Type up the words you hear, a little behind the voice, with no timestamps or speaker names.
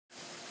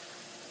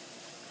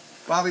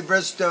Bobby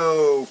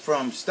Bristow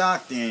from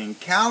Stockton,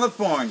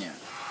 California.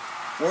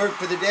 Word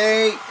for the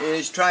day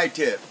is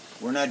tri-tip.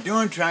 We're not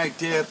doing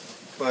tri-tip,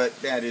 but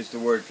that is the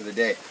word for the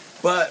day.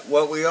 But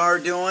what we are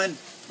doing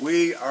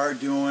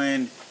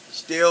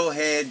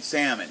steelhead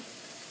salmon.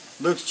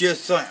 Looks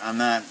just like,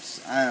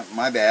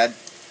 my bad.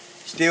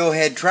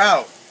 Steelhead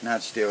trout,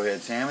 not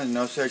steelhead salmon,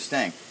 no such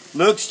thing.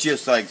 Looks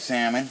just like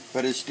salmon,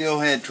 but it's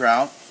steelhead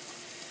trout.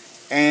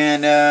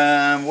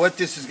 And what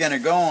this is going to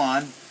go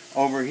on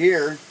over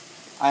here,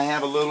 I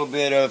have a little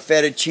bit of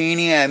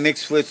fettuccine I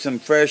mixed with some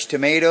fresh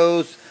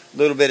tomatoes, a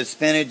little bit of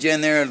spinach in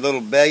there, a little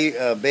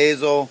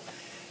basil,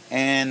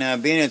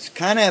 and being it's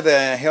kind of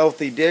a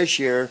healthy dish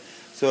here,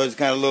 so it's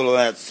got a little of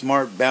that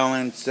smart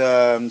balance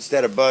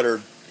instead of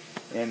butter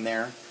in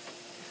there.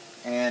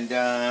 And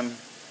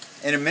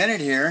in a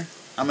minute here,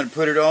 I'm going to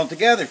put it all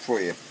together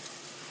for you.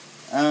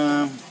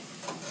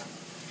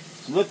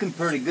 It's looking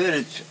pretty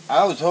good.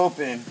 I was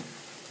hoping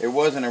it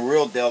wasn't a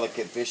real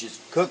delicate fish. It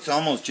cooks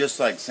almost just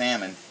like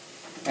salmon.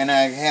 And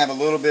I have a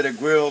little bit of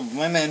grilled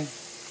lemon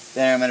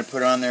that I'm going to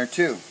put on there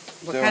too.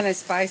 What kind of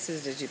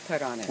spices did you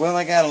put on it? Well,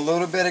 I got a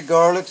little bit of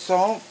garlic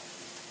salt.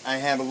 I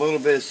have a little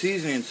bit of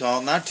seasoning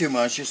salt, not too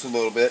much, just a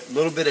little bit. A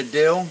little bit of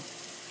dill,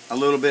 a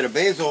little bit of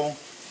basil,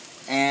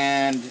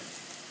 and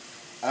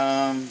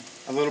a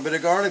little bit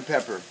of garlic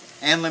pepper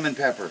and lemon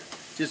pepper.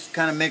 Just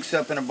kind of mix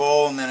up in a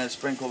bowl and then it's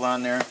sprinkled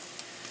on there.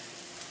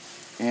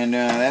 And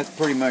that's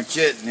pretty much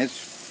it. And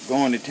it's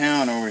going to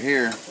town over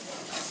here.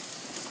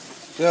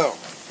 So.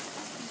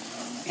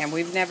 And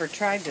we've never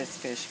tried this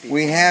fish before.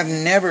 We have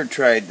never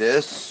tried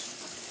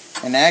this.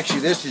 And actually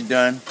this is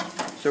done.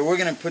 So we're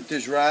going to put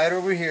this right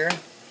over here.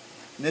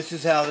 And this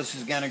is how this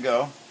is going to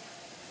go.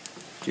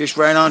 Just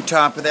right on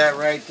top of that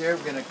right there.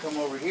 We're going to come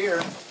over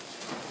here.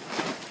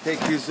 Take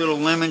these little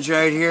lemons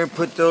right here.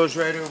 Put those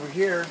right over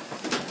here.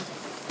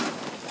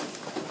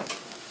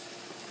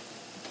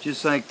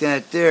 Just like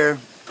that there.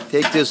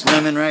 Take this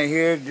lemon right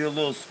here. Do a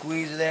little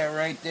squeeze of that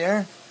right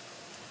there.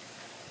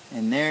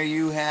 And there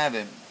you have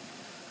it.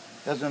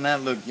 Doesn't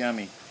that look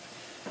yummy?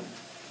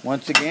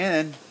 Once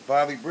again,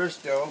 Bobby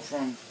Bristow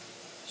from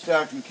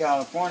Stockton,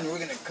 California. We're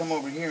going to come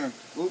over here and...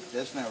 Oop,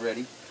 that's not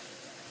ready.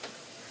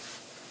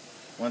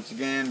 Once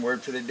again,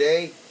 word for the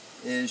day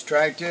is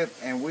tri-tip.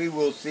 And we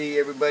will see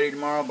everybody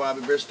tomorrow.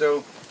 Bobby Bristow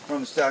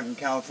from Stockton,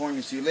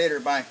 California. See you later.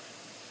 Bye.